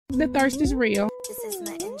The thirst is real. This is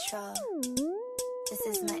my intro. This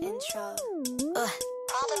is my intro.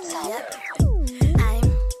 Problem solved. Yep.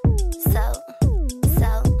 I'm so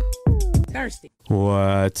Thirsty.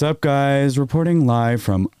 What's up, guys? Reporting live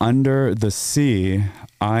from under the sea.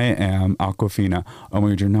 I am Aquafina. Oh my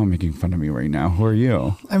god, you're not making fun of me right now. Who are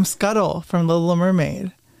you? I'm Scuttle from Little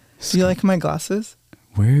Mermaid. Do you like my glasses?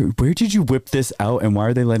 Where did you whip this out and why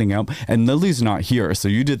are they letting out? And Lily's not here, so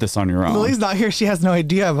you did this on your own. Lily's not here. She has no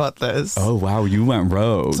idea about this. Oh wow, you went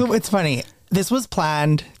rogue. So it's funny. This was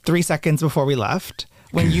planned 3 seconds before we left.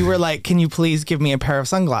 When you were like, can you please give me a pair of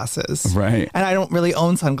sunglasses? Right. And I don't really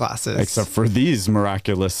own sunglasses. Except for these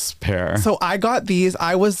miraculous pair. So I got these.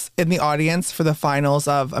 I was in the audience for the finals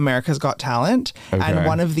of America's Got Talent. Okay. And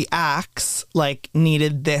one of the acts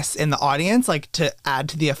needed this in the audience, to add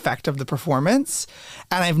to the effect of the performance.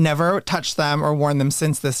 And I've never touched them or worn them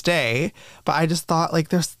since this day. But I just thought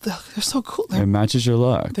they're so cool. It matches your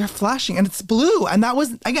look. They're flashing and it's blue. And that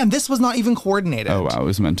was, again, this was not even coordinated. Oh wow, it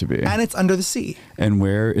was meant to be. And it's under the sea. And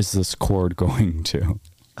where is this cord going to?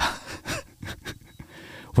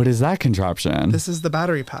 What is that contraption? This is the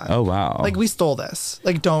battery pack. Oh wow. We stole this.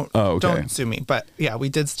 Don't sue me. But yeah, we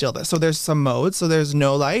did steal this. So there's some modes. So there's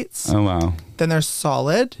no lights. Oh wow. Then there's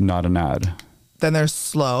solid. Not an ad. Then there's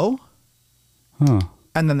slow. Huh.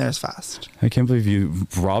 And then there's fast. I can't believe you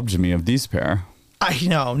robbed me of these pair. I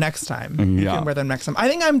know. Next time, you Yeah. can wear them next time. I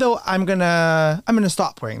think I'm gonna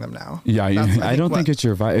stop wearing them now. Yeah, I don't think it's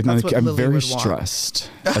your vibe. I'm Lily very would want.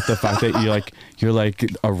 stressed at the fact that you're like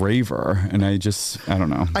a raver, and I don't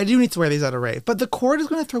know. I do need to wear these at a rave, but the cord is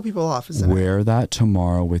going to throw people off, isn't it? Wear that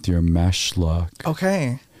tomorrow with your mesh look.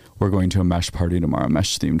 Okay. We're going to a mesh party tomorrow,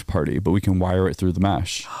 mesh themed party, but we can wire it through the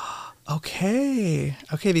mesh. Okay.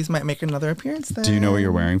 These might make another appearance then. Do you know what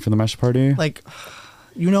you're wearing for the mesh party?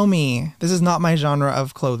 You know me. This is not my genre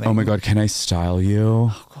of clothing. Oh my god, can I style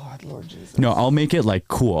you? Oh God, Lord Jesus. No, I'll make it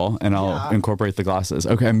cool and I'll incorporate the glasses.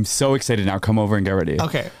 Okay, I'm so excited now. Come over and get ready.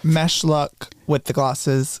 Okay, mesh look with the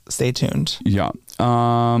glasses. Stay tuned. Yeah.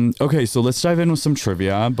 Okay, so let's dive in with some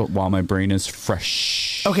trivia, but while my brain is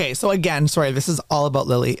fresh. Okay, so again, sorry, this is all about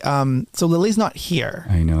Lily. So Lily's not here.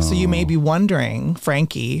 I know. So you may be wondering,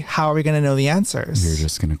 Frankie, how are we going to know the answers? You're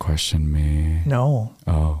just going to question me. No.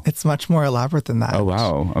 Oh. It's much more elaborate than that. Oh,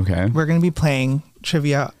 wow. Okay. We're going to be playing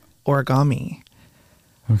trivia origami.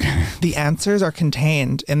 Okay. The answers are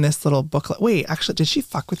contained in this little booklet. Wait, actually, did she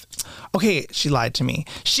fuck with... Okay, she lied to me.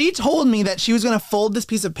 She told me that she was going to fold this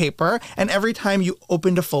piece of paper, and every time you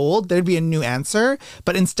opened a fold, there'd be a new answer.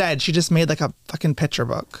 But instead, she just made a fucking picture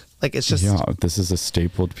book. It's just... Yeah, this is a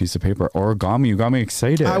stapled piece of paper. Origami, you got me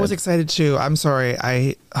excited. I was excited too. I'm sorry.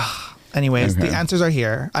 Anyways, Okay. The answers are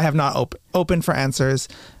here. I have not opened for answers.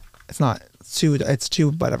 It's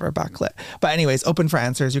too whatever backlit. But anyways, open for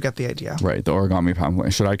answers. You get the idea. Right, the origami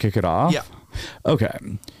pamphlet. Should I kick it off? Yeah. Okay.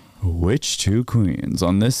 Which two queens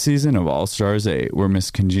on this season of All Stars 8 were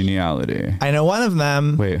Miss Congeniality? I know one of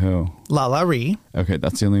them. Wait, who? Lala Ree. Okay,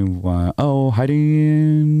 that's the only one. Oh, hiding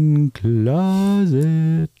in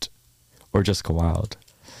closet. Or Jessica Wilde.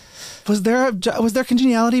 Was there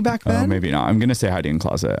congeniality back then? Oh, maybe not. I'm going to say hiding in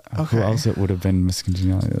closet. Okay. Who else it would have been Miss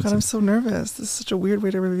Congeniality? God, I'm so nervous. This is such a weird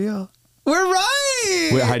way to reveal. We're right.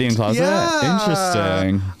 Wait, hiding in closet? Yeah.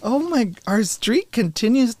 Interesting. Oh my, our streak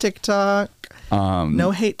continues, TikTok.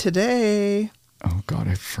 No hate today. Oh God,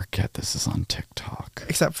 I forget this is on TikTok.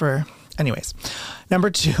 Except for, anyways.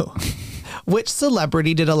 Number 2. Which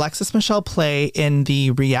celebrity did Alexis Michelle play in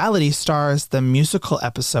the Reality Stars, the musical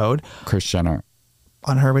episode? Kris Jenner.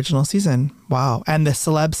 On her original season. Wow. And the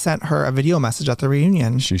celeb sent her a video message at the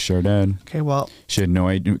reunion. She sure did. Okay, well. She had no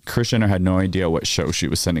idea. Kris Jenner had no idea what show she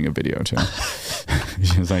was sending a video to.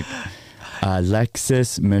 She was like,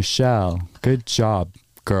 Alexis Michelle, good job,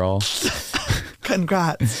 girl.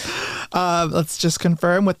 Congrats. Let's just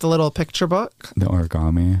confirm with the little picture book. The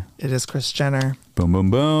origami. It is Kris Jenner. Boom, boom,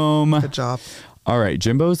 boom. Good job. All right.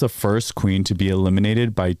 Jimbo is the first queen to be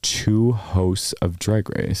eliminated by 2 hosts of Drag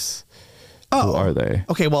Race. Oh. Who are they?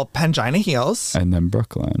 Okay, well, Pangina Heels. And then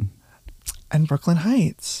Brooklyn. And Brooklyn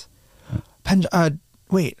Heights.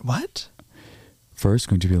 Wait, what? First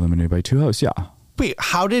going to be eliminated by 2 hosts, yeah. Wait,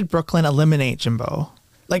 how did Brooklyn eliminate Jimbo?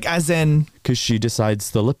 As in... Because she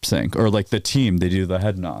decides the lip sync. Or the team, they do the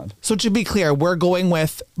head nod. So to be clear, we're going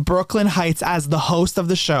with Brooklyn Heights as the host of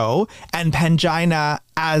the show and Pangina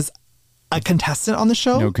as a contestant on the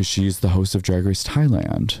show? No, because she's the host of Drag Race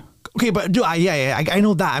Thailand. Okay, but I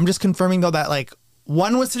know that. I'm just confirming though that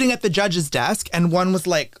one was sitting at the judge's desk and one was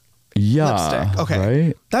Yeah. lipstick. Okay.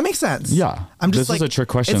 Right? That makes sense. Yeah. I'm just this is a trick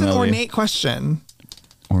question. It's an Lily. ornate question.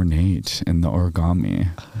 Ornate in the origami.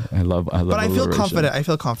 I love But I feel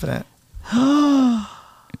alliteration. confident.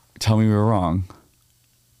 Tell me we're wrong.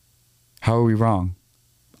 How are we wrong?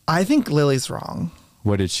 I think Lily's wrong.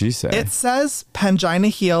 What did she say? It says Pangina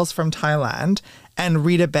Heels from Thailand and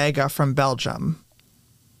Rita Bega from Belgium.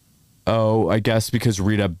 Oh, I guess because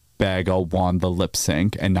Rita Bega won the lip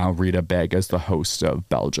sync, and now Rita Bega is the host of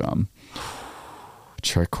Belgium.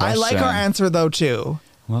 Trick question. I like our answer, though, too.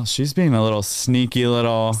 Well, she's being a little sneaky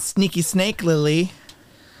little... Sneaky snake, Lily.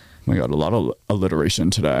 Oh my God, a lot of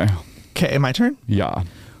alliteration today. Okay, my turn? Yeah.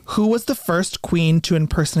 Who was the first queen to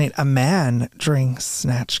impersonate a man during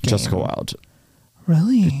Snatch Game? Jessica Wilde.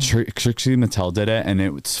 Really? Trixie Mattel did it, and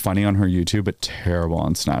it's funny on her YouTube, but terrible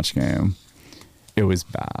on Snatch Game. It was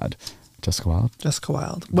bad. Jessica Wilde? Jessica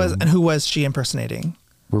Wilde. And who was she impersonating?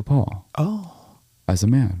 RuPaul. Oh. As a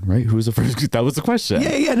man, right? Who was the first? That was the question.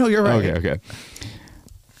 Yeah, no, you're right. Okay.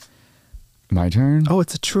 My turn? Oh,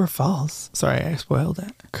 it's a true or false. Sorry, I spoiled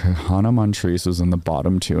it. Hannah Montrese was in the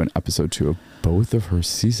bottom 2 in episode 2 of both of her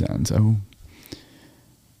seasons. Oh.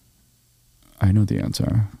 I know the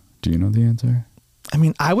answer. Do you know the answer? I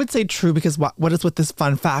mean, I would say true because what is with this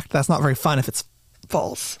fun fact? That's not very fun if it's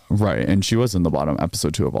false. Right. And she was in the bottom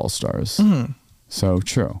episode 2 of All Stars. Mm-hmm. So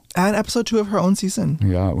true. And episode 2 of her own season.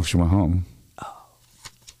 Yeah, she went home. Oh.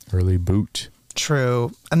 Early boot.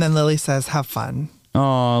 True. And then Lily says, have fun.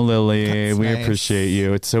 Oh, Lily, That's we nice. appreciate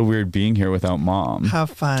you. It's so weird being here without Mom. Have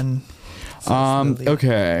fun. Lily.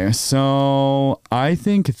 Okay, so I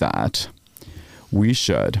think that we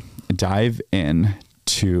should dive in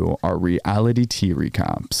to our reality tea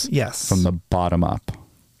recaps. Yes. From the bottom up.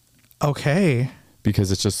 Okay.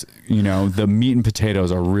 Because it's just, the meat and potatoes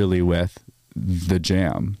are really with the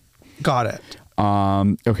jam. Got it.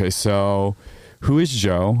 Okay, so who is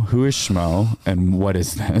Joe? Who is Schmo? And what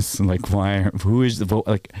is this? Like, why? Who is the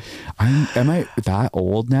like? Am I that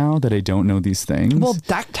old now that I don't know these things? Well,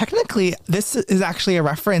 technically, this is actually a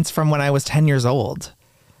reference from when I was 10 years old.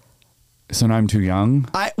 So now I'm too young?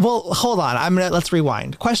 Well, hold on. Let's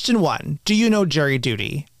rewind. Question 1. Do you know Jury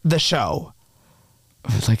Duty, the show?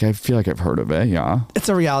 Like, I feel like I've heard of it, yeah. It's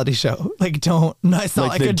a reality show. Like, no, it's not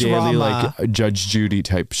like the a daily, drama. like, Judge Judy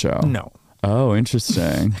type show. No. Oh,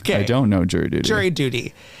 interesting. Okay. I don't know Jury Duty. Jury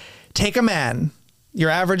Duty. Take a man, your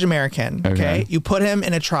average American, okay? You put him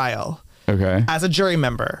in a trial. Okay. As a jury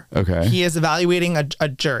member. Okay. He is evaluating a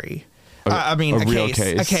jury. A real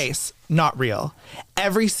case. A case. Not real.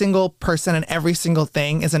 Every single person and every single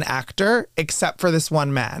thing is an actor except for this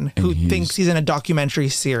one man who thinks he's in a documentary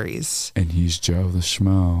series. And he's Joe the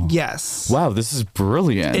Schmo. Yes. Wow, this is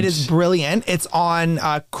brilliant. It is brilliant. It's on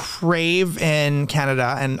Crave in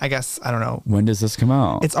Canada, and I guess, I don't know. When does this come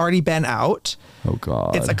out? It's already been out. Oh,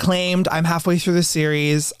 God. It's acclaimed. I'm halfway through the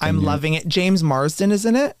series. I'm loving it. James Marsden is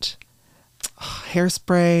in it.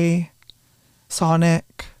 Hairspray.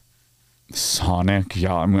 Sonic,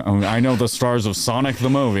 yeah. I know the stars of Sonic the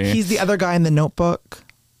movie. He's the other guy in The Notebook.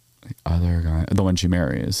 The other guy, the one she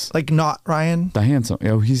marries. Like, not Ryan. The handsome.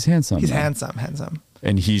 Oh, he's handsome. He's though. handsome.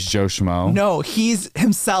 And he's Joe Schmo. No, he's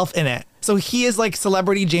himself in it. So he is like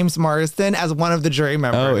celebrity James Marsden as one of the jury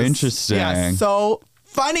members. Oh, interesting. Yeah, so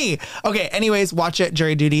funny. Okay, anyways, watch it,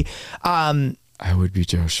 Jury Duty. I would be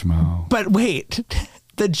Joe Schmo. But wait,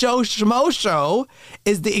 the Joe Schmo show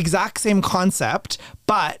is the exact same concept,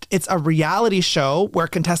 but it's a reality show where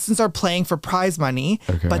contestants are playing for prize money,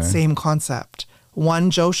 but same concept.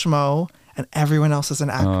 One Joe Schmo and everyone else is an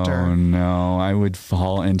actor. Oh, no. I would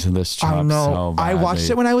fall into this trap I know. so badly. I watched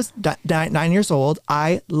it when I was 9 years old.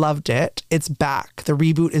 I loved it. It's back. The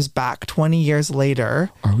reboot is back 20 years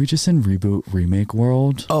later. Are we just in reboot remake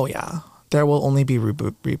world? Oh, yeah. There will only be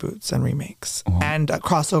reboots and remakes and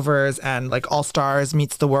crossovers and like All Stars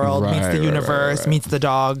meets the world, meets the universe, meets the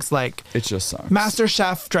dogs. Like, it just sucks.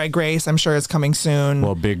 MasterChef Drag Race, I'm sure is coming soon.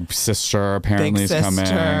 Well, Big Sister apparently is coming.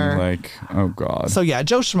 Like, oh God. So yeah,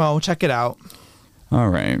 Joe Schmo, check it out. All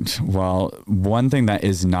right. Well, one thing that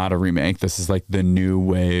is not a remake, this is like the new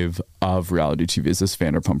wave of reality TV, is this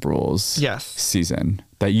Vanderpump Rules season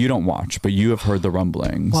that you don't watch, but you have heard the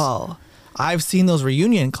rumblings. Well, I've seen those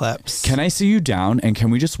reunion clips. Can I see you down and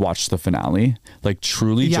can we just watch the finale? Like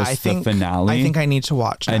truly the finale? I think I need to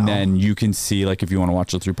watch now. And then you can see like if you want to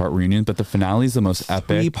watch the 3-part reunion, but the finale is the most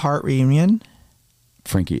epic. 3-part reunion?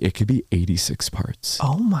 Frankie, it could be 86 parts.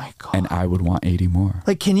 Oh my God. And I would want 80 more.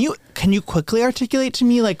 Like, can you quickly articulate to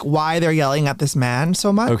me like why they're yelling at this man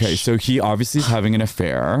so much? Okay, so he obviously is having an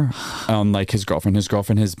affair. Like his girlfriend. His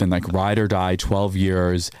girlfriend has been like ride or die 12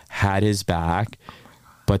 years, had his back.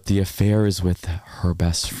 But the affair is with her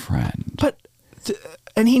best friend.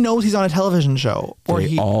 And he knows he's on a television show.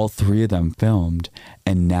 All 3 of them filmed.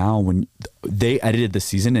 And now when they edited the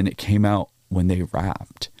season and it came out when they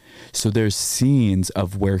wrapped. So there's scenes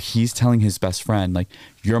of where he's telling his best friend, like,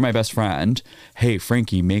 you're my best friend. Hey,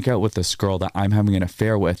 Frankie, make out with this girl that I'm having an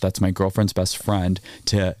affair with. That's my girlfriend's best friend,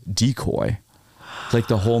 to decoy. Like,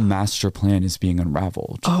 the whole master plan is being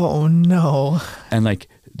unraveled. Oh, no. And like,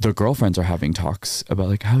 the girlfriends are having talks about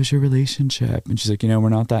like, how's your relationship? And she's like, we're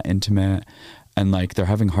not that intimate. And like, they're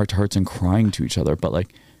having heart to hearts and crying to each other. But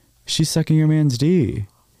like, she's sucking your man's D.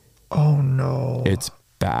 Oh, no. It's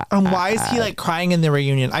bad. And why is he like crying in the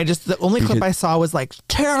reunion? The only clip I saw was like,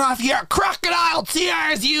 tear off your crocodile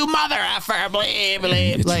tears, you mother effer, blee,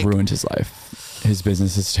 blee. It's like, ruined his life. His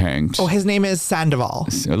business is tanked. Oh, his name is Sandoval.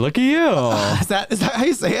 So look at you. Is that how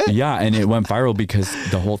you say it? Yeah, and it went viral because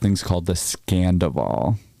the whole thing's called the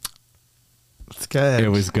Scandival. It's good. It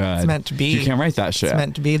was good. It's meant to be. You can't write that shit. It's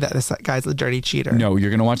meant to be that this guy's a dirty cheater. No, you're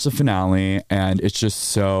going to watch the finale, and it's just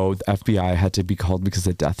so, the FBI had to be called because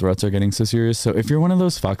the death threats are getting so serious. So if you're one of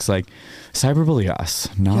those fucks, like, cyberbully us.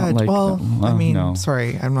 Not like, well, I mean, no.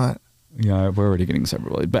 sorry, I'm not. Yeah, we're already getting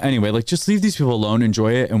cyberbullied. But anyway, like, just leave these people alone,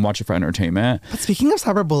 enjoy it, and watch it for entertainment. But speaking of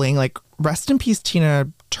cyberbullying, like, rest in peace, Tina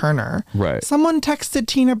Turner. Right. Someone texted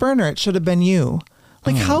Tina Burner, it should have been you.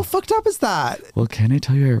 Like, how fucked up is that? Well, can I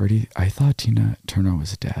tell you, I thought Tina Turner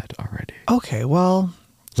was dead already. Okay, well.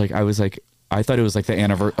 Like, I thought it was like her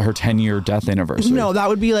 10-year death anniversary. No, that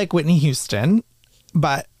would be like Whitney Houston.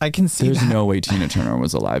 But I can see There's no way Tina Turner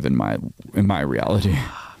was alive in my reality.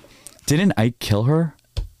 Didn't Ike kill her?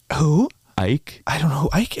 Who? Ike. I don't know who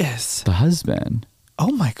Ike is. The husband.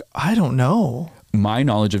 Oh my God, I don't know. My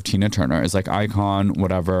knowledge of Tina Turner is like icon,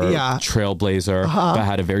 whatever, trailblazer, but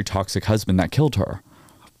had a very toxic husband that killed her.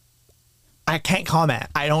 I can't comment.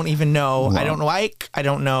 I don't even know. Wow. I don't know Ike. I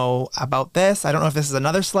don't know about this. I don't know if this is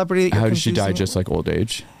another celebrity that you're How did she die? confusing. Just like old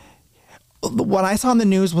age? What I saw in the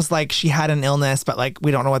news was like she had an illness, but like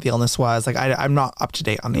we don't know what the illness was. Like I'm not up to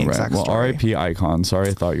date on the exact story. Well, R.I.P. Icon. Sorry,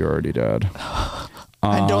 I thought you were already dead.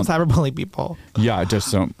 And don't cyberbully people. Yeah,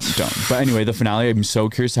 just don't. But anyway, the finale, I'm so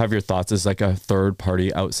curious to have your thoughts as like a third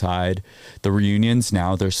party outside. The reunions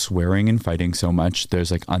now, they're swearing and fighting so much. There's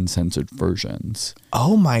like uncensored versions.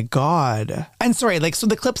 Oh my God. And sorry, like, so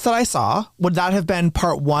the clips that I saw, would that have been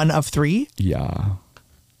part 1 of 3? Yeah.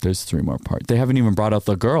 There's 3 more parts. They haven't even brought out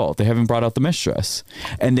the girl. They haven't brought out the mistress.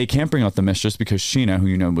 And they can't bring out the mistress because Sheena, who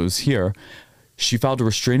you know was here, she filed a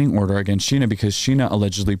restraining order against Sheena because Sheena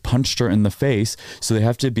allegedly punched her in the face. So they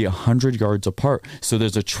have to be 100 yards apart. So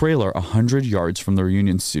there's a trailer 100 yards from the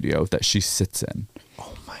reunion studio that she sits in.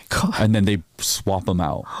 Oh my God. And then they swap them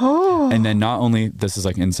out. And then not only, this is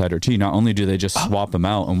like insider tea, not only do they just swap them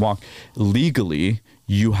out and walk, legally,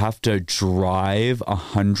 you have to drive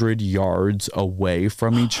 100 yards away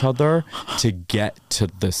from each other to get to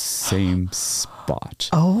the same spot.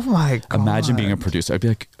 Oh my God. Imagine being a producer. I'd be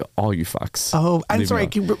like, all you fucks. Oh, I'm sorry.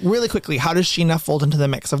 Really quickly, how does Sheena fold into the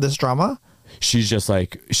mix of this drama? She's just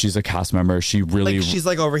like, she's a cast member. She really, like, she's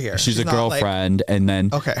like over here. She's a girlfriend. Like, and then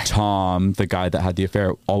Tom, the guy that had the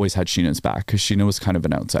affair, always had Sheena's back because Sheena was kind of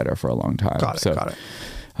an outsider for a long time. Got it.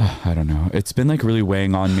 I don't know. It's been like really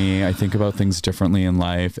weighing on me. I think about things differently in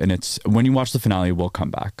life. And it's, when you watch the finale, we'll come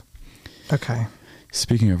back. Okay.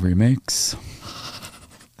 Speaking of remakes.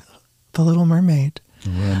 The Little Mermaid.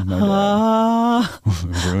 Ruined my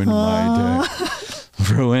day. Ruined my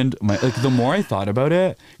day. Ruined my, like, the more I thought about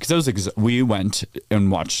it, because I was we went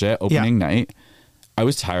and watched it opening night. I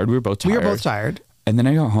was tired. We were both tired. We were both tired. And then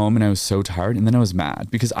I got home and I was so tired. And then I was mad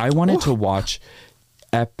because I wanted to watch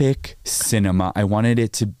epic cinema. I wanted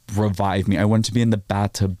it to revive me. I wanted to be in the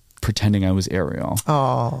bathtub pretending I was Ariel.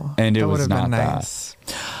 Oh, and it was not nice.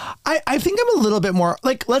 That. I think I'm a little bit more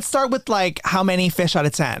like, let's start with like how many fish out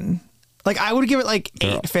of 10. Like I would give it like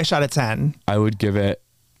 8 fish out of 10. I would give it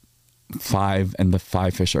 5 and the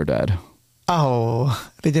 5 fish are dead.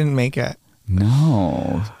 Oh, they didn't make it.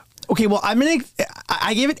 No. Okay, well I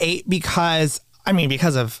gave it 8 because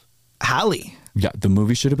of Halle. Yeah, the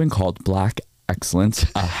movie should have been called Black Excellence,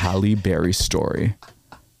 a Halle Berry story.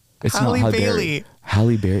 It's Halle not Halle Bailey. Berry.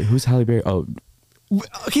 Halle Berry. Who's Halle Berry? Oh.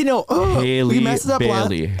 Okay, no. Haley we messed it up.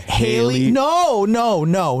 Bailey. Haley. No.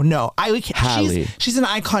 Halle. She's an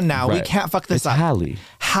icon now. Right. We can't fuck this up.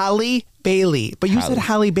 Halle Bailey. But you said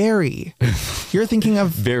Halle Berry. You're thinking of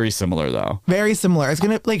very similar though. Very similar. It's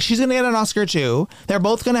gonna she's gonna get an Oscar too. They're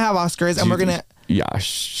both gonna have Oscars, and we're gonna. Yeah,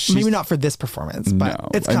 maybe not for this performance, but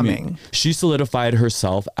it's coming. She solidified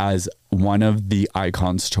herself as one of the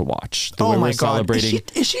icons to watch. Oh my God.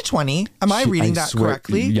 Is she 20? Am I reading that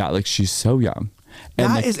correctly? Yeah, like she's so young.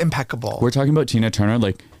 And that is impeccable. We're talking about Tina Turner.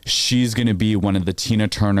 Like, she's going to be one of the Tina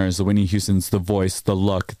Turners, the Whitney Houstons, the voice, the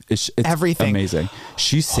look. It's everything. Amazing.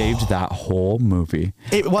 She saved that whole movie.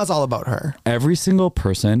 It was all about her. Every single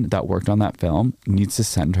person that worked on that film needs to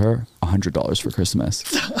send her $100 for Christmas.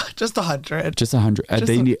 Just 100. Just 100. Just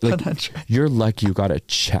They need, 100. You're lucky you got a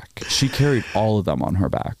check. She carried all of them on her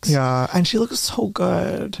backs. Yeah, and she looks so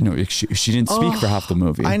good. No, she didn't speak for half the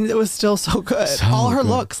movie. And it was still so good. So all her good.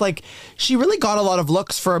 looks, like she really got a lot of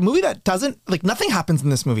looks for a movie that doesn't, like nothing happens in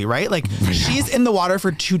this movie, right? Like she's in the water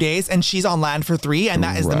for 2 days and she's on land for 3, and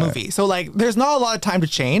that is the movie. So like there's not a lot of time to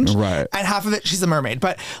change. Right. And half of it she's a mermaid.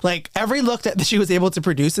 But like every look that she was able to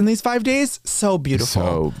produce in these 5 days, so beautiful.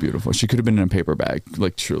 So beautiful. She could have been in a paper bag,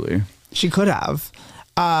 like truly. She could have.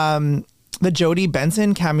 The Jodie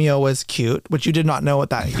Benson cameo was cute, which you did not know what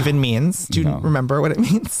that even means. Do you remember what it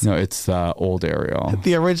means? No, it's old Ariel.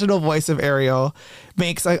 The original voice of Ariel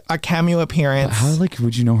makes a cameo appearance. But how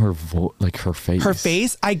would you know her her face? Her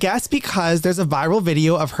face, I guess, because there's a viral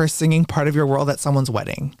video of her singing "Part of Your World" at someone's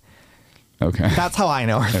wedding. Okay, that's how I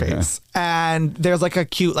know her face. And there's like a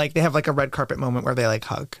cute, like they have like a red carpet moment where they like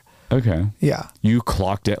hug. Okay. Yeah. You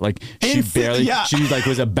clocked it. Like she barely, she like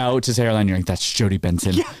was about to say her line. You're like, that's Jodie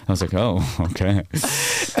Benson. Yeah. I was like, oh, okay.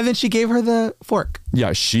 And then she gave her the fork.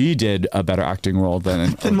 Yeah, she did a better acting role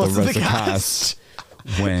than most of the cast.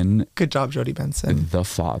 When good job, Jodie Benson. The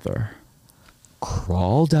father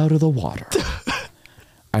crawled out of the water.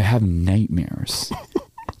 I have nightmares.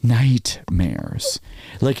 Nightmares.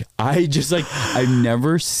 Like I just I've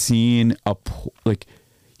never seen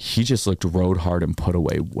he just looked rode hard and put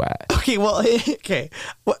away wet. Okay, well, okay.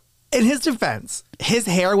 Well, in his defense, his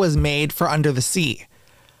hair was made for under the sea.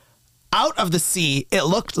 Out of the sea, it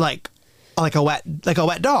looked like a wet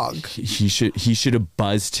dog. He should have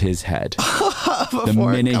buzzed his head the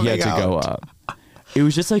minute he had to go up. It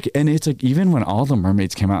was just and it's even when all the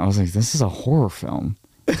mermaids came out, I was like, this is a horror film.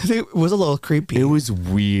 It was a little creepy. It was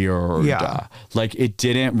weird. Yeah. It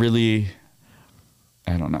didn't really.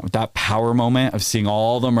 I don't know, that power moment of seeing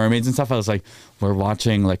all the mermaids and stuff. I was like, we're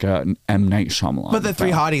watching like an M. Night Shyamalan. But the 3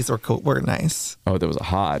 hotties were cool, were nice. Oh, there was a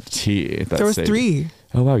hot tea. There was 3.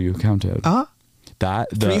 Oh wow, you counted.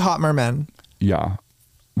 3 hot mermen. Yeah.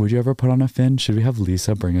 Would you ever put on a fin? Should we have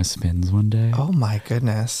Lisa bring us fins one day? Oh my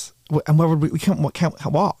goodness. And where would we can't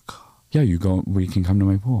walk. Yeah, we can come to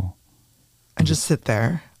my pool and just sit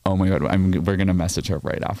there. Oh my God, we're going to message her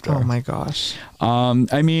right after. Oh my gosh.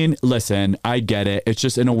 I mean, listen, I get it. It's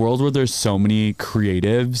just in a world where there's so many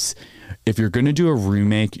creatives, if you're going to do a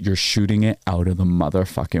remake, you're shooting it out of the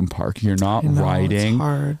motherfucking park. You're not riding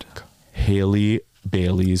Halle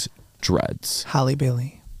Bailey's dreads. Halle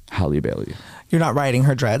Bailey. You're not riding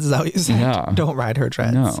her dreads, is that what you said? Yeah. Don't ride her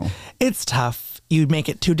dreads. No. It's tough. You make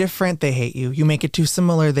it too different, they hate you. You make it too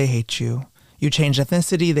similar, they hate you. You change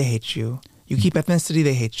ethnicity, they hate you. You keep ethnicity,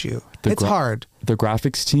 they hate you. It's hard. The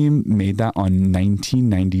graphics team made that on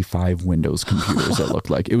 1995 Windows computers, it looked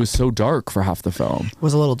like. It was so dark for half the film. It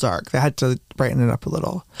was a little dark. They had to brighten it up a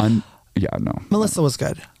little. Yeah, no. Melissa was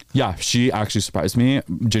good. Yeah, she actually surprised me.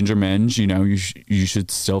 Ginger Minge, you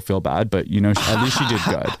should still feel bad, but, at least she did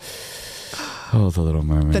good. Oh, The Little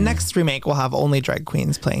Mermaid. The next remake will have only drag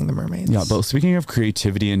queens playing the mermaids. Yeah, but speaking of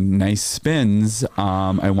creativity and nice spins,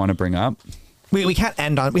 I want to bring up... We can't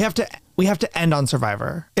end on... We have to end on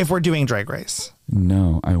Survivor if we're doing Drag Race.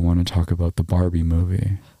 No, I want to talk about the Barbie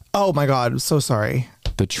movie. Oh my God, so sorry.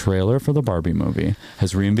 The trailer for the Barbie movie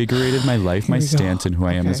has reinvigorated my life, my stance, and who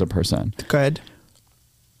I am as a person. Good.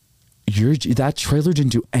 That trailer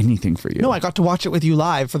didn't do anything for you. No, I got to watch it with you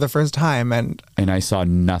live for the first time, and I saw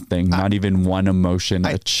nothing, not even one emotion,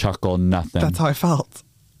 a chuckle, nothing. That's how I felt.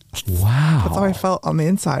 Wow. That's how I felt on the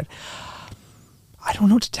inside. I don't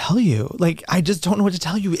know what to tell you. I just don't know what to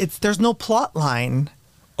tell you. There's no plot line.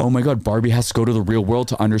 Oh my God, Barbie has to go to the real world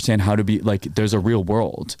to understand how to be, there's a real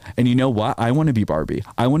world. And you know what? I want to be Barbie.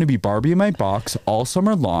 I want to be Barbie in my box all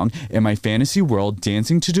summer long in my fantasy world,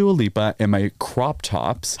 dancing to Dua Lipa in my crop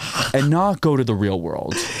tops and not go to the real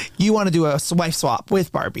world. You want to do a wife swap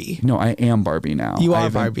with Barbie. No, I am Barbie now. You are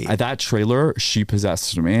Barbie. That trailer, she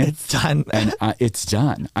possessed me. It's done. And it's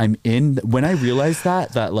done. I'm in. When I realized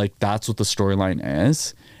that that's what the storyline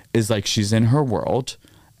is she's in her world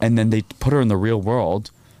and then they put her in the real world.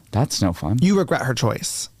 That's no fun. You regret her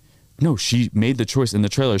choice. No, she made the choice in the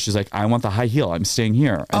trailer. She's like, I want the high heel. I'm staying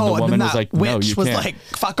here. And the woman was like, no, you was can't. like,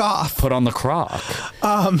 fuck off. Put on the croc.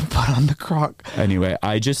 Put on the croc. Anyway,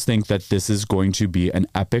 I just think that this is going to be an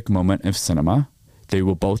epic moment of cinema. They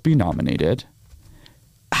will both be nominated.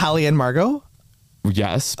 Halle and Margot?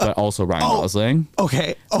 Yes, but also Ryan Gosling.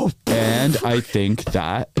 Okay. Oh. And I think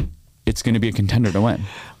that it's going to be a contender to win.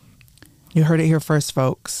 You heard it here first,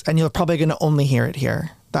 folks. And you're probably going to only hear it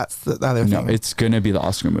here. That's the other thing. No, it's going to be the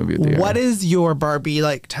Oscar movie of the year. What is your Barbie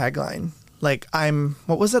like tagline? Like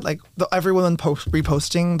what was it? Like everyone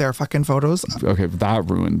reposting their fucking photos? Okay, that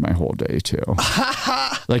ruined my whole day too.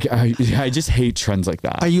 Like I just hate trends like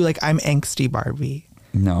that. Are you like, I'm angsty Barbie?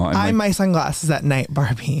 No, I'm my sunglasses at night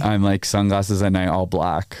Barbie. I'm like sunglasses at night, all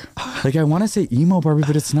black. Like I want to say emo Barbie,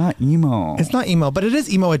 but it's not emo. It's not emo, but it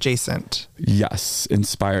is emo adjacent. Yes,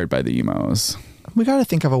 inspired by the emos. We got to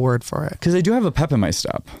think of a word for it. Because I do have a pep in my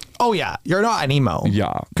step. Oh yeah, you're not an emo.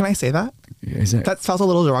 Yeah. Can I say that? Is it? That felt a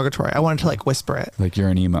little derogatory. I wanted to like whisper it. Like you're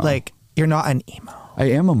an emo. Like you're not an emo. I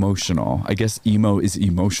am emotional. I guess emo is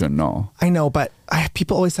emotional. I know, but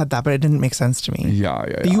people always said that, but it didn't make sense to me.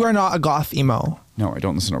 Yeah. You are not a goth emo. No, I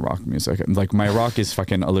don't listen to rock music. Like my rock is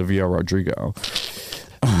fucking Olivia Rodrigo.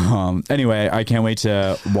 Anyway, I can't wait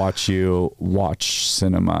to watch you watch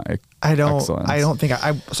cinema. Excellence. I don't think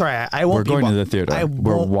I'm sorry. I won't. We're going to the theater.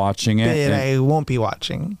 We're watching it. I won't be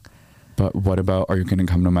watching. But what about? Are you going to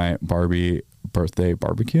come to my Barbie birthday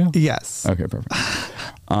barbecue? Yes. Okay, perfect.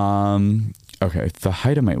 Okay, the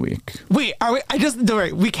height of my week. Wait, are we?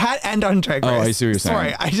 We can't end on Drag Race. Oh, I see what you're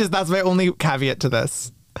saying. Sorry, that's my only caveat to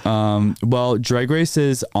this. Well, Drag Race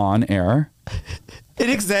is on air. It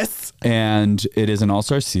exists. And it is an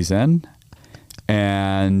all-star season.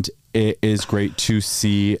 And it is great to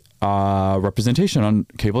see representation on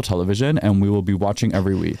cable television. And we will be watching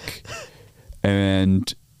every week.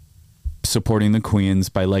 And supporting the queens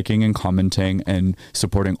by liking and commenting and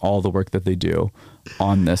supporting all the work that they do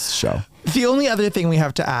on this show. The only other thing we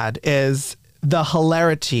have to add is the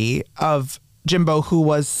hilarity of Jimbo, who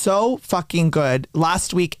was so fucking good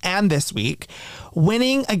last week and this week,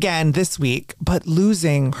 winning again this week, but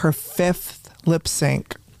losing her 5th lip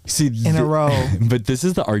sync in a row. But this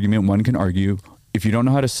is the argument one can argue. If you don't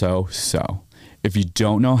know how to sew, sew. If you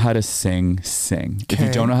don't know how to sing, sing. Okay. If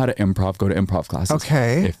you don't know how to improv, go to improv classes.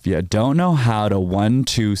 Okay. If you don't know how to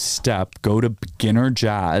 1-2 step, go to beginner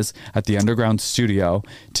jazz at the underground studio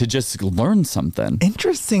to just learn something.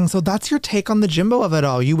 Interesting. So that's your take on the Jimbo of it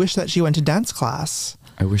all. You wish that she went to dance class.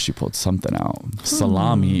 I wish she pulled something out.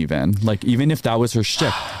 Salami even. Like even if that was her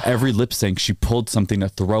shtick, every lip sync she pulled something to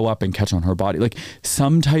throw up and catch on her body. Like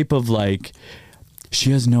some type of like, she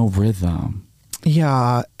has no rhythm.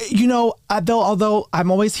 Yeah. You know, although I'm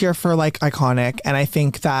always here for like iconic, and I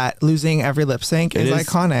think that losing every lip sync is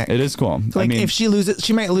iconic. It is cool. So, like, I mean, if she loses,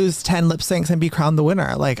 she might lose 10 lip syncs and be crowned the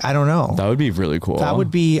winner. Like, I don't know. That would be really cool. That would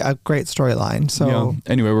be a great storyline. So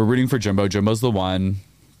yeah. Anyway, we're rooting for Jimbo. Jimbo's the one.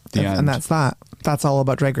 The end. And that's that. That's all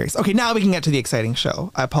about Drag Race. Okay, now we can get to the exciting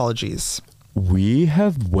show. Apologies. We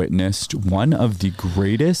have witnessed one of the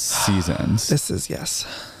greatest seasons. This is,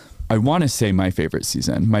 yes. I want to say my favorite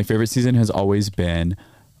season. My favorite season has always been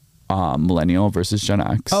Millennial versus Gen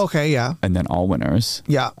X. Okay, yeah. And then All Winners.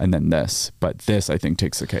 Yeah. And then this. But this, I think,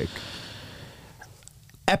 takes the cake.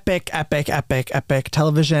 Epic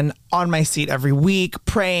television, on my seat every week,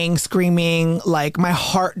 praying, screaming, like my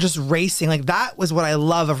heart just racing. Like that was what I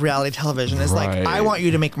love of reality television is like, I want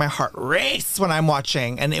you to make my heart race when I'm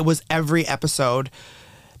watching. And it was every episode.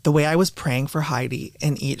 The way I was praying for Heidi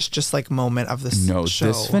in each just like moment of this show.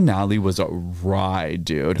 This finale was a ride,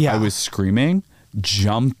 dude. Yeah. I was screaming,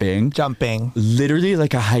 jumping, literally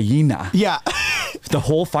like a hyena. Yeah. The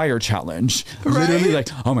whole fire challenge, literally like,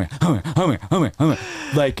 oh my.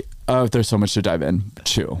 Like, there's so much to dive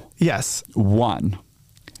into. Yes. One,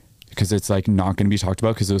 because it's like not going to be talked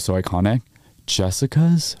about because it was so iconic.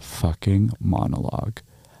 Jessica's fucking monologue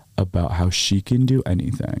about how she can do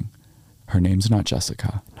anything. Her name's not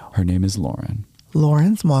Jessica. No. Her name is Lauren.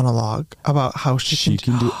 Lauren's monologue about how she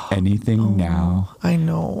can do anything now. I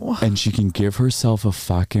know. And she can give herself a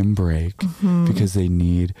fucking break because they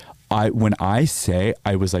need... When I say,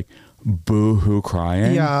 I was like boo-hoo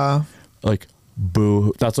crying. Yeah. Like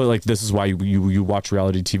boo. That's what, like, this is why you watch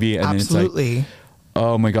reality TV. And absolutely. Then it's like,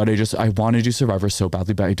 oh my God, I want to do Survivor so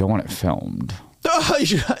badly, but I don't want it filmed.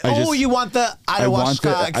 You want the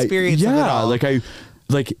ayahuasca experience of it all.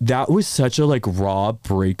 Like that was such a like raw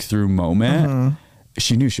breakthrough moment.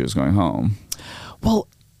 She knew she was going home. Well,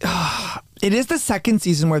 it is the second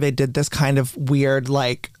season where they did this kind of weird,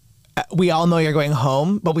 like, we all know you're going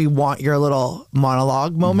home, but we want your little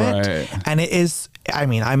monologue moment. Right. And it is, I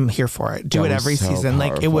mean, I'm here for it. Do it every season.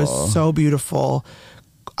 Powerful. Like, it was so beautiful.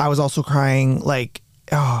 I was also crying. Like,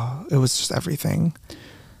 it was just everything.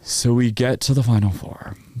 So we get to the final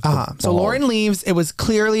four. So Lauren leaves. It was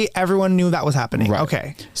clearly everyone knew that was happening. Right.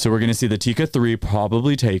 Okay. So we're going to see the Tika 3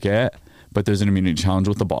 probably take it, but there's an immunity challenge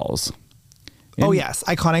with the balls. Oh, yes.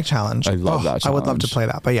 Iconic challenge. I love that challenge. I would love to play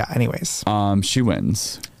that. But yeah, anyways. She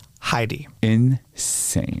wins. Heidi.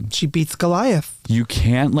 Insane. She beats Goliath. You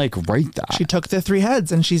can't like write that. She took the 3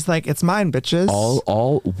 heads and she's like, it's mine, bitches.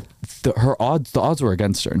 The odds were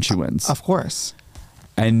against her and she wins. Of course.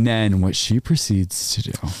 And then what she proceeds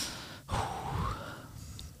to do.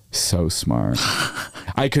 So smart.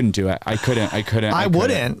 I couldn't do it. I couldn't. I couldn't and I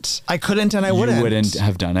wouldn't. You wouldn't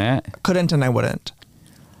have done it? Couldn't and I wouldn't.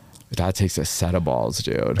 That takes a set of balls,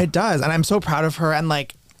 dude. It does. And I'm so proud of her. And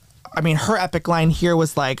like, I mean, her epic line here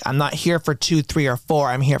was like, I'm not here for 2, 3, or 4.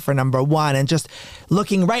 I'm here for number 1. And just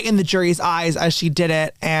looking right in the jury's eyes as she did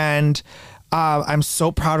it. And I'm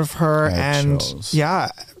so proud of her. Yeah,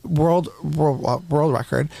 world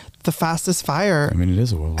record. The fastest fire. I mean, it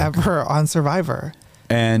is a world record. Ever on Survivor.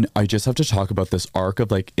 And I just have to talk about this arc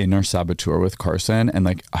of like inner saboteur with Carson and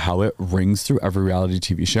like how it rings through every reality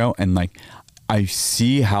TV show. And like, I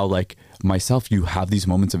see how like myself, you have these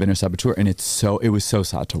moments of inner saboteur and it was so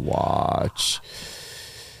sad to watch.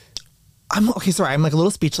 I'm like a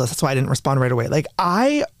little speechless. That's why I didn't respond right away. Like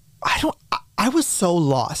I was so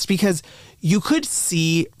lost because you could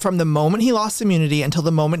see from the moment he lost immunity until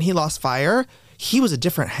the moment he lost fire, he was a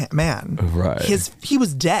different man. Right. He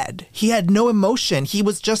was dead. He had no emotion. He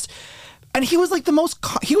was just, and he was like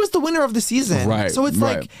he was the winner of the season. Right. So it's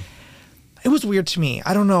like, it was weird to me.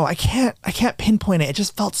 I don't know. I can't pinpoint it. It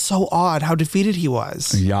just felt so odd how defeated he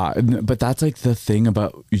was. Yeah, but that's like the thing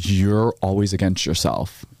about you're always against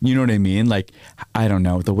yourself. You know what I mean? Like, I don't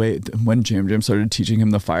know, the way when Jam Jam started teaching him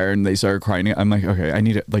the fire and they started crying, I'm like, okay, I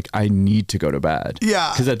need to go to bed.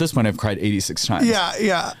 Yeah. Because at this point I've cried 86 times.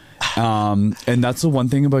 Yeah. And that's the one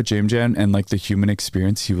thing about Jam Jam and like the human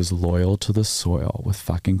experience. He was loyal to the soil with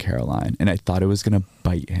fucking Caroline, and I thought it was gonna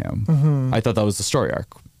bite him. Mm-hmm. I thought that was the story arc.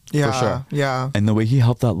 Yeah, for sure. Yeah. And the way he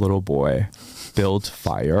helped that little boy build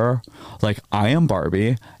fire, like I am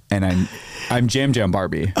Barbie and I'm Jam Jam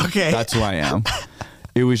Barbie. Okay. That's who I am.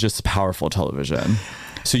 It was just powerful television.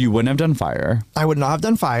 So you wouldn't have done fire. I would not have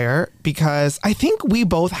done fire because I think we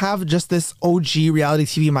both have just this OG reality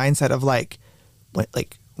TV mindset of like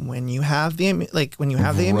when you have the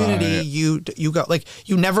immunity, you go like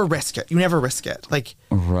you never risk it. You never risk it. Like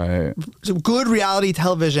right. So good reality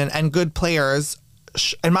television and good players,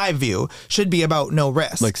 in my view, should be about no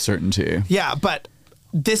risk. Like certainty. Yeah, but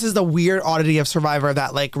this is the weird oddity of Survivor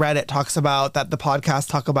that like Reddit talks about, that the podcast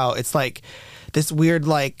talk about. It's like this weird,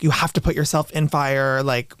 like, you have to put yourself in fire,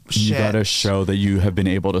 like, shit. You gotta show that you have been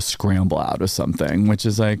able to scramble out of something, which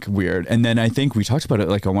is like weird. And then I think we talked about it,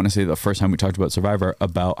 like I want to say the first time we talked about Survivor,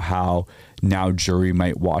 about how now jury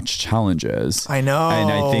might watch challenges. I know. And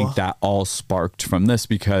I think that all sparked from this,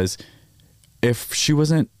 because if she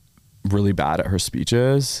wasn't really bad at her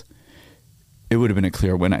speeches, it would have been a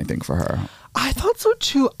clear win, I think, for her. I thought so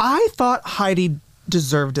too. I thought Heidi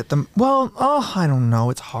deserved it. I don't know.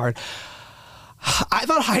 It's hard. I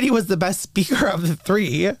thought Heidi was the best speaker of the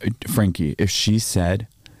 3. Frankie, if she said,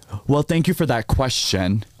 well, thank you for that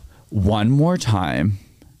question one more time.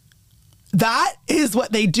 That is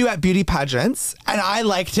what they do at beauty pageants, and I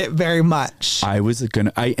liked it very much. I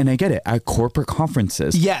get it, at corporate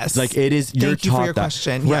conferences. Yes. Like it is, you're thank you taught for your that.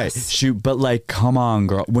 question. Right. Yes. Shoot, but like, come on,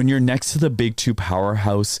 girl. When you're next to the big 2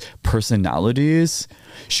 powerhouse personalities,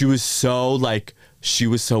 she was so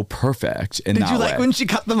perfect in that way. Did you like when she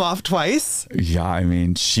cut them off twice? Yeah, I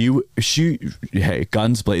mean, she hey,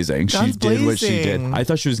 guns blazing. She did what she did. I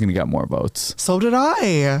thought she was going to get more votes. So did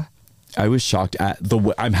I. I was shocked at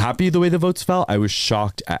I'm happy the way the votes fell. I was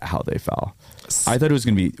shocked at how they fell. I thought it was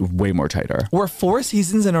going to be way more tighter. We're 4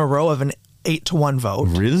 seasons in a row of an 8-1 vote.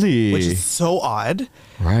 Really? Which is so odd.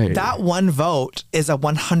 Right. That one vote is a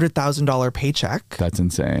 $100,000 paycheck. That's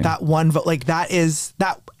insane. That one vote, like that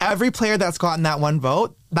every player that's gotten that one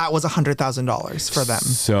vote, that was $100,000 for them.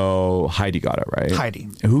 So Heidi got it, right? Heidi.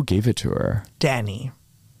 Who gave it to her? Danny.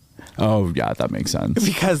 Oh, yeah, that makes sense.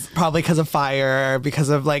 Probably because of fire, because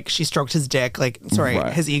of like she stroked his dick,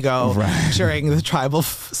 his ego during the tribal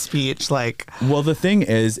speech. Well, the thing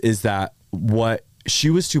is that she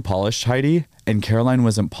was too polished, Heidi, and Caroline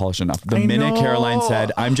wasn't polished enough. The minute Caroline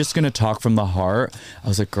said, I'm just going to talk from the heart, I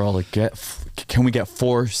was like, girl, can we get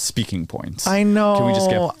 4 speaking points? I know. Can we just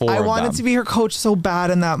get 4 of them? I wanted to be her coach so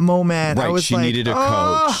bad in that moment. Right, she needed a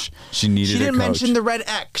coach. She didn't mention the red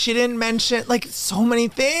X. She didn't mention so many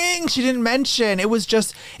things she didn't mention. It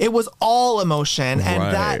was all emotion.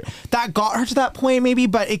 And that got her to that point maybe,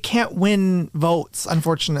 but it can't win votes,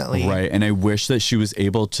 unfortunately. Right, and I wish that she was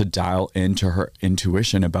able to dial into her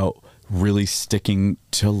intuition about really sticking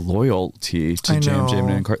to loyalty to Jam Jam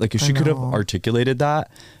and Cart. Like if she could have articulated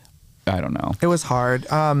that, I don't know. It was hard.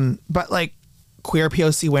 But queer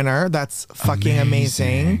POC winner, that's fucking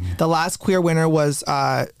amazing. The last queer winner was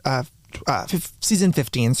season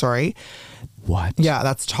 15, sorry. What? Yeah,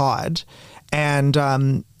 that's Todd. And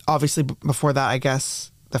obviously before that, I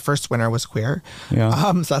guess the first winner was queer.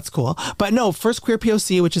 Yeah. So that's cool. But no, first queer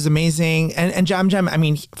POC, which is amazing. And Jam Jam, I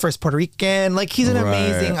mean, first Puerto Rican. Like, he's an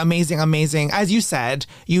amazing. As you said,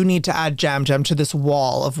 you need to add Jam Jam to this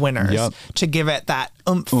wall of winners to give it that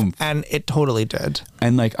oomph. And it totally did.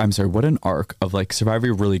 And like, I'm sorry, what an arc of like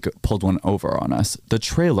Survivor really pulled one over on us. The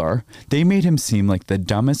trailer, they made him seem like the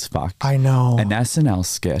dumbest fuck. I know. An SNL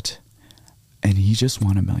skit. And he just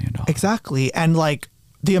won $1 million. Exactly. And like,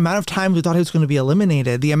 the amount of times we thought he was going to be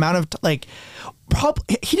eliminated, the amount of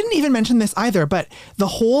he didn't even mention this either, but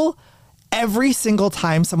every single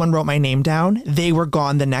time someone wrote my name down, they were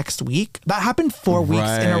gone the next week. That happened 4 weeks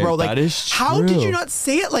in a row. Like, that is true. How did you not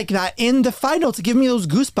say it like that in the final to give me those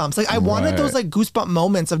goosebumps? Like, I wanted those like goosebump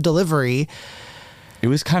moments of delivery. It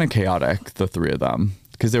was kind of chaotic, the three of them.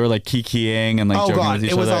 Because they were like kikiing and like joking with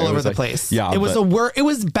each other. It was all over the place. Yeah. It was it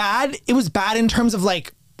was bad. It was bad in terms of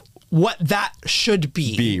like what that should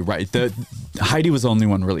be. Right. Heidi was the only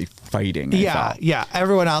one really fighting. Yeah.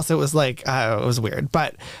 Everyone else, it was like, it was weird.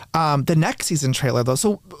 But the next season trailer, though.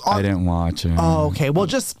 So I didn't watch it. Oh, okay. Well,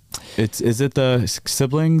 just. Is it the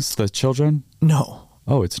siblings, the children? No.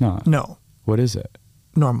 Oh, it's not. No. What is it?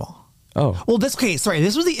 Normal. Oh. Well, this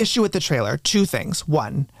was the issue with the trailer. Two things.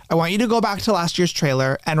 One, I want you to go back to last year's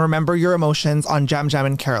trailer and remember your emotions on Jam Jam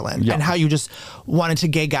and Carolyn and how you just wanted to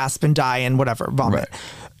gay gasp and die and whatever, vomit. Right.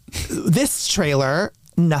 This trailer,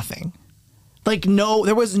 nothing. Like, no,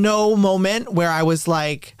 there was no moment where I was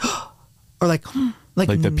like, or like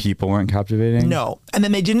the people weren't captivating? No. And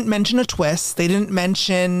then they didn't mention a twist. They didn't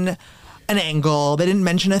mention an angle. They didn't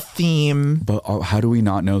mention a theme. But how do we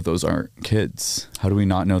not know those aren't kids? How do we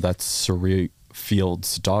not know that's Surrey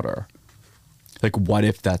Field's daughter? Like, what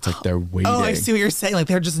if that's like they're waiting? Oh, I see what you're saying. Like,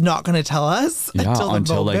 they're just not going to tell us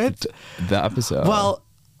until like the episode. Well,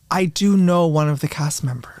 I do know one of the cast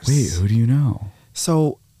members. Wait, who do you know?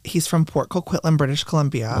 So he's from Port Coquitlam, British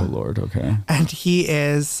Columbia. Oh Lord, okay. And he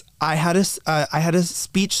is. I had a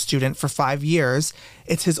speech student for 5 years.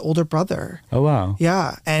 It's his older brother. Oh wow.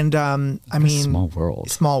 Yeah, and I mean,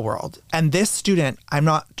 small world. And this student, I'm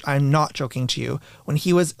not joking to you. When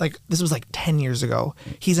he was like, this was like 10 years ago.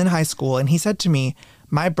 He's in high school, and he said to me,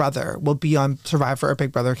 "My brother will be on Survivor or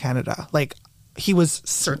Big Brother Canada." Like, he was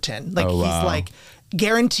certain. Like, he's like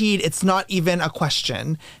guaranteed. It's not even a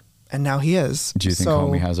question. And now he is. Do you think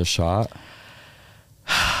Homie has a shot?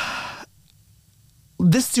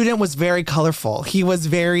 This student was very colorful. He was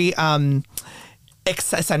very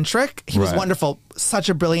eccentric. He was wonderful. Such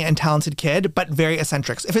a brilliant and talented kid, but very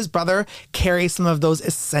eccentric. If his brother carries some of those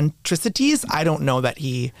eccentricities, I don't know that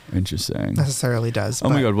he necessarily does. Oh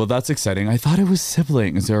my God. Well, that's exciting. I thought it was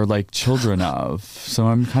siblings or like children of. So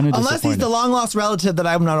I'm kind of disappointed. Unless he's the long lost relative that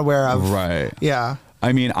I'm not aware of. Right. Yeah.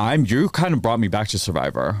 I mean, you kind of brought me back to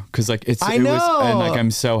Survivor because like it was, and like I'm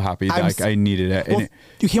so happy that like, I needed it. Well,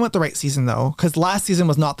 you came with the right season though, because last season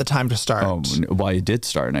was not the time to start. Oh, well, I did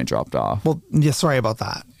start and I dropped off. Well, yeah, sorry about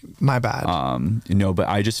that. My bad. No, but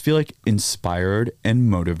I just feel like inspired and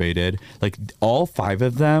motivated. Like all 5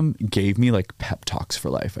 of them gave me like pep talks for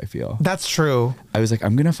life. I feel that's true. I was like,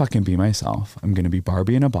 I'm gonna fucking be myself. I'm gonna be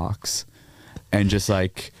Barbie in a box, and just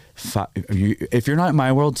like. If you're not in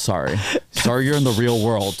my world, sorry you're in the real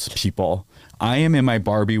world, people. I am in my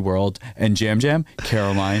Barbie world, and Jam Jam,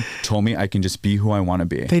 Caroline told me I can just be who I want to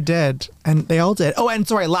be. They did, and they all did. Oh, and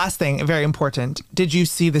sorry, last thing, very important. Did you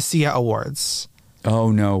see the Sia Awards?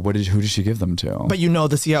 Oh no, who did she give them to? But you know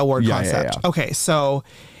the Sia Award concept. Yeah. Okay, so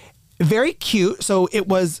very cute. So it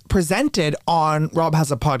was presented on Rob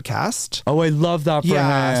Has a Podcast. Oh, I love that for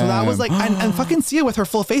him. So that was like, and fucking Sia with her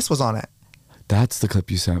full face was on it. That's the clip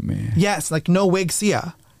you sent me. Yes, like no wig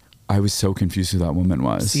Sia. I was so confused who that woman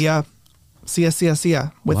was. Sia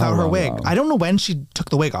without her wig. Wow. I don't know when she took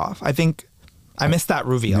the wig off. I think I missed that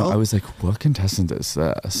reveal. No, I was like, what contestant is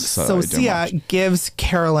this? So Sia gives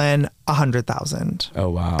Carolyn 100,000. Oh,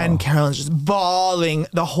 wow. And Carolyn's just bawling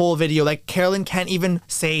the whole video. Like, Carolyn can't even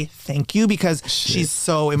say thank you because she's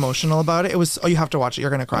so emotional about it. It was, you have to watch it. You're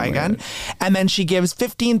going to cry again. And then she gives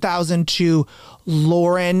 15,000 to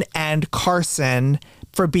Lauren and Carson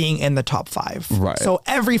for being in the top 5. Right. So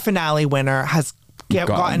every finale winner has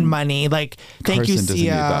gotten money. Like, thank you, Sia. Carson doesn't need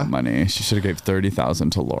that money. She should have gave 30,000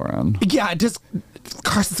 to Lauren. Yeah, just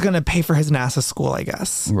Carson's gonna pay for his NASA school, I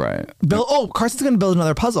guess. Right. Carson's gonna build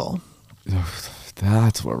another puzzle.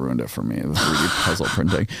 That's what ruined it for me. The 3D puzzle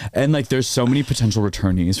printing. And like, there's so many potential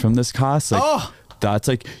returnees from this cast. Like, that's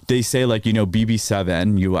like, they say like,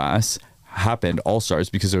 BB7 US happened, All Stars,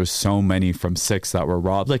 because there was so many from 6 that were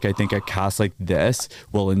robbed. Like, I think a cast like this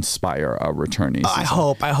will inspire a returning season.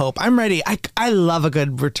 I hope. I'm ready. I love a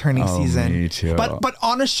good returning season. Me too. But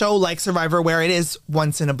on a show like Survivor, where it is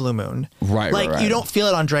once in a blue moon. Right, you don't feel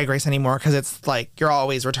it on Drag Race anymore because it's like you're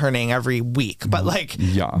always returning every week. But like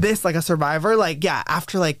this, like a Survivor,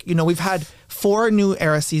 after we've had 4 new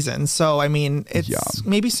era seasons. So, I mean, it's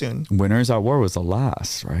maybe soon. Winners at War was the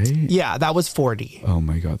last, right? Yeah, that was 40. Oh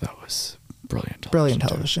my God, that was brilliant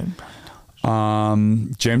television.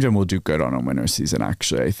 Jam Jam will do good on a winner season,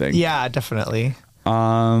 actually, I think. Yeah, definitely.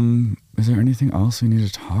 Is there anything else we need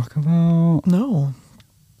to talk about? No.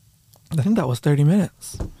 I think that was 30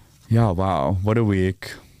 minutes. Yeah, wow. What a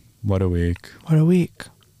week.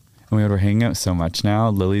 And we were hanging out so much now.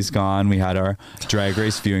 Lily's gone. We had our Drag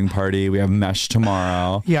Race viewing party. We have Mesh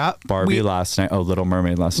tomorrow. Yeah. Barbie last night. Oh, Little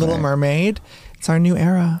Mermaid last night. Little Mermaid. It's our new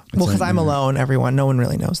era. Well, because I'm alone, everyone. No one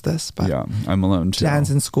really knows this. But yeah, I'm alone too. Dan's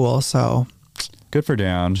in school, so. Good for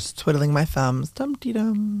Dan. Just twiddling my thumbs.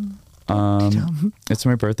 Dum-dee-dum. It's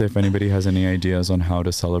my birthday. If anybody has any ideas on how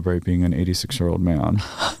to celebrate being an 86-year-old man,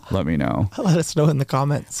 let me know. Let us know in the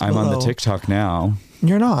comments. I'm on the TikTok now.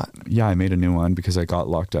 You're not? Yeah, I made a new one because I got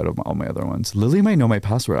locked out of all my other ones. Lily might know my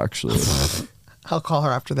password, actually. I'll call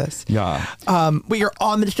her after this. Yeah. But you're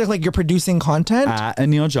on the TikTok, like you're producing content? At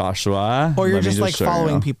Anil Joshua. Or you're just like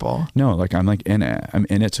following people? No, like I'm like in it. I'm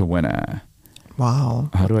in it to win it. Wow.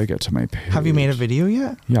 How do I get to my page? Have you made a video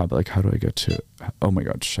yet? Yeah, but like how do I get to... Oh my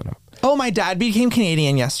God, shut up. Oh, my dad became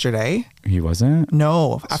Canadian yesterday. He wasn't?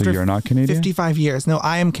 No. So you're not Canadian? 55 years. No,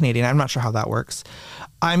 I am Canadian. I'm not sure how that works.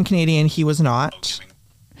 I'm Canadian. He was not.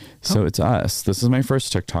 So it's us. This is my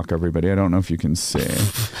first TikTok, everybody. I don't know if you can see.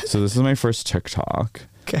 So this is my first TikTok.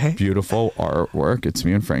 Okay. Beautiful artwork. It's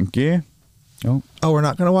me and Frankie. Oh, we're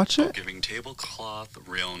not going to watch it? Giving tablecloth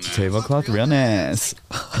realness. Tablecloth realness.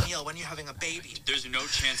 Neil, when you're having a baby. There's no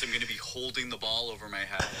chance I'm going to be holding the ball over my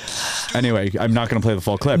head. Anyway, I'm not going to play the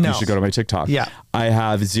full clip. No. You should go to my TikTok. Yeah. I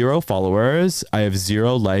have 0 followers. I have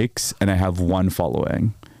 0 likes. And I have 1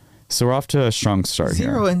 following. So we're off to a strong start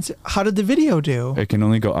 0 here. and how did the video do? It can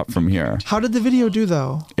only go up from here. How did the video do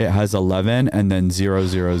though? It has 11 and then 0,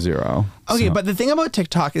 0, 0. Okay, So- but the thing about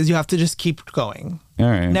TikTok is you have to just keep going. All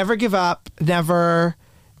right. Never give up. Never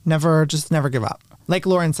give up. Like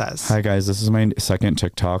Lauren says. Hi guys, this is my second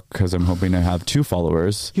TikTok because I'm hoping to have 2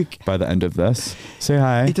 followers by the end of this. Say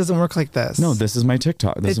hi. It doesn't work like this. No, this is my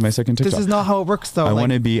TikTok. This is my second TikTok. This is not how it works though. I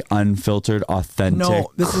want to be unfiltered, authentic. No,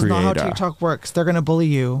 this is not how TikTok works. They're gonna bully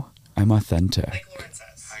you. I'm authentic. Like Lauren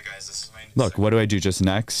says. Hi guys, this is my Look, what do I do just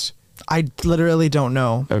next? I literally don't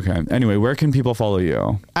know. Okay. Anyway, where can people follow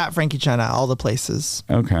you? At Frankie Chen, at all the places.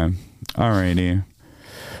 Okay. Alrighty.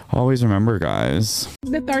 Always remember, guys.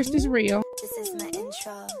 The thirst is real. This is my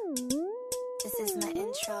intro.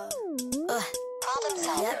 Problem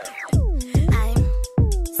solved. Yep. I'm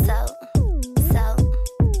so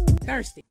Thirsty.